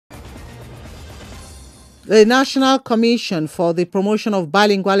The National Commission for the Promotion of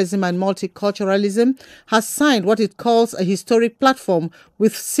Bilingualism and Multiculturalism has signed what it calls a historic platform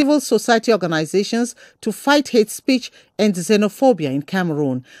with civil society organizations to fight hate speech and xenophobia in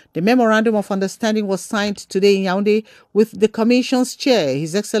Cameroon. The Memorandum of Understanding was signed today in Yaoundé with the Commission's chair,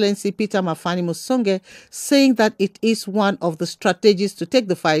 His Excellency Peter Mafani Musonge, saying that it is one of the strategies to take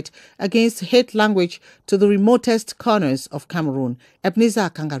the fight against hate language to the remotest corners of Cameroon. Ebenezer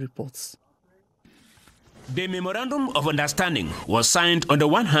Akanga reports. The Memorandum of Understanding was signed on the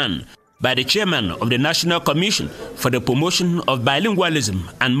one hand by the chairman of the National Commission for the Promotion of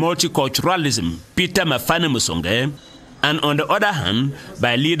Bilingualism and Multiculturalism, Peter Mafani Musonge, and on the other hand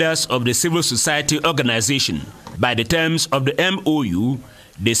by leaders of the civil society organization. By the terms of the MOU,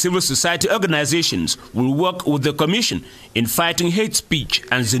 the civil society organizations will work with the Commission in fighting hate speech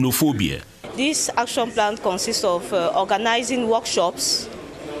and xenophobia. This action plan consists of organizing workshops,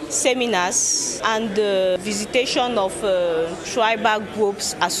 seminars, and visitation of tribal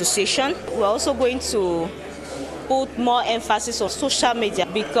groups association. We're also going to put more emphasis on social media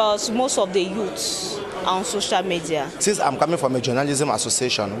because most of the youths are on social media. Since I'm coming from a journalism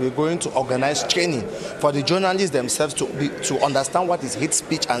association, we're going to organize training for the journalists themselves to understand what is hate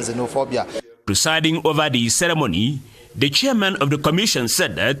speech and xenophobia. Presiding over the ceremony, the chairman of the commission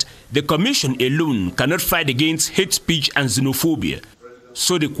said that the commission alone cannot fight against hate speech and xenophobia.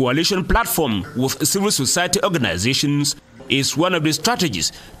 So the coalition platform with civil society organizations is one of the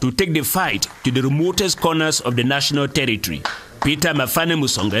strategies to take the fight to the remotest corners of the national territory. Peter Mafani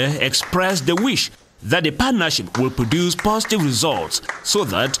Musonge expressed the wish that the partnership will produce positive results so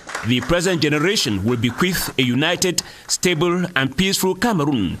that the present generation will bequeath a united, stable and peaceful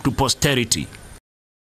Cameroon to posterity.